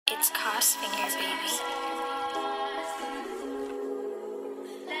It's Crossfinger, baby.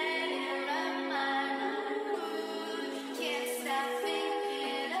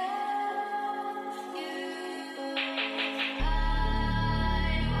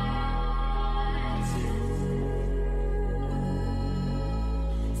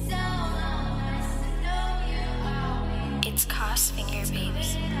 It's Crossfinger,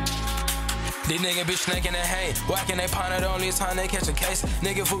 baby. These niggas bitch snaking and hate. Whacking they pint at only time they catch a case.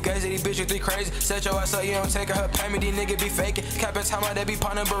 Nigga fugazi, these bitches 3 crazy. Set your ass up, you don't take her payment. These niggas be faking. Capping time out, they be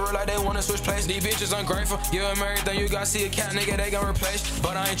punting, but real like they wanna switch places. These bitches ungrateful. Give them everything you got, see a cat nigga, they gon' replace.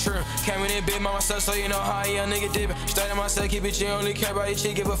 But I ain't true. Came in this bitch by myself, so you know how a young nigga dippin'. Stay to myself, keep it, you only care about each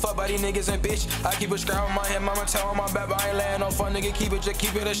shit. Give a fuck about these niggas and bitch. I keep a scrap on my head, mama tell on my back, but I ain't laying no fun, nigga. Keep it, just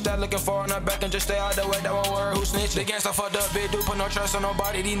keep it a stat, looking for on her back and just stay out the way. That one word who snitch. The gangsta fucked up, bitch. Do put no trust on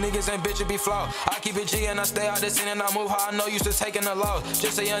nobody. These niggas and bitches be flawed. I keep it G and I stay out the scene and I move how I know used to taking the loss.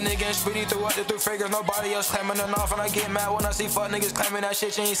 Just a young nigga and speedy through up the 3 figures. Nobody else claiming it off, and I get mad when I see fuck niggas claiming that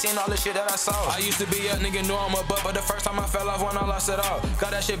shit. You ain't seen all the shit that I saw. I used to be a nigga, knew I'm a butt, but the first time I fell off when I lost it all.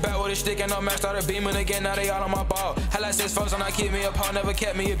 Got that shit back with a stick and no match, started beaming again. Now they all on my ball. Had like 6 folks and I keep me apart, never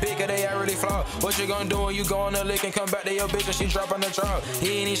kept me a big, cause they already flawed. What you gonna do when you go on the lick and come back to your bitch and she dropping the drop? He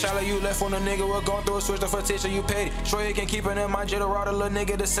ain't even shallow, you left when the nigga was going through a switch to for teacher, you petty. Sure you can keep it in my jitter, raw the little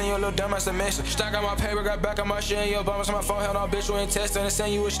nigga to send your little dumb ass a message. Stack on my paper, got back on my shit and your bum on my phone, held on bitch, you ain't testing and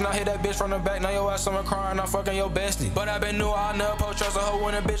saying you wish not hit that bitch from the back. Now your ass someone crying, I'm fucking your bestie. But I been knew I never post trust a hoe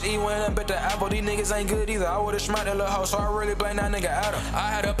when a bitch eat when and bet the apple. These niggas ain't good either. I would've smacked that little hoe, so I really blame that nigga Adam. I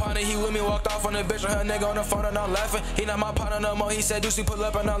had a partner, he with me, walked off on the bitch and her nigga on the phone and I'm laughing. He not my partner no more, he said Deucey pull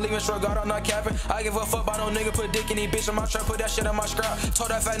up and I'm leaving, sure God I'm not capping. I give a fuck by no nigga, put dick in these bitch in my trap, put that shit in my scrap.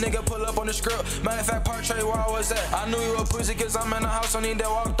 Told that fat nigga pull up on the script. Matter of fact, part trade where I was at. I knew you a pussy cause I'm in the house on him that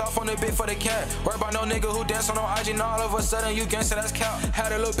walked off on the bitch for the cat. Worry about no nigga who dance on no IG, now all of a sudden you gangsta, that's cow.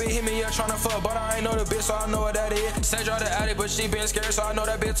 Had a little bit hit me up tryna fuck, but I ain't know the bitch, so I know what that is. Say try to addict, but she been scared, so I know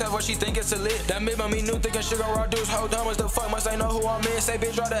that bitch tough what she think it's a lit. That bitch me new thinking she gon' raw dudes, hold dumb as the fuck, must ain't know who I'm in. Say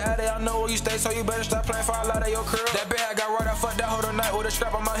bitch try to addict, I know where you stay, so you better stop playing for a lot of your crib. That bitch I got right, I fucked that whole night with a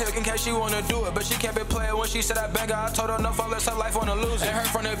strap on my hip in case she wanna do it, but she can't be playing when she said I bang her. I told her no fuck, let's her life on the lose it. Ain't heard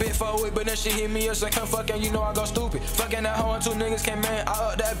from that bitch for a week, but then she hit me up, said come fucking, you know I go stupid. Fucking that hoe and 2 niggas came in, I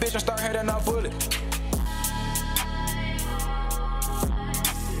up that bitch and start hitting out bullet.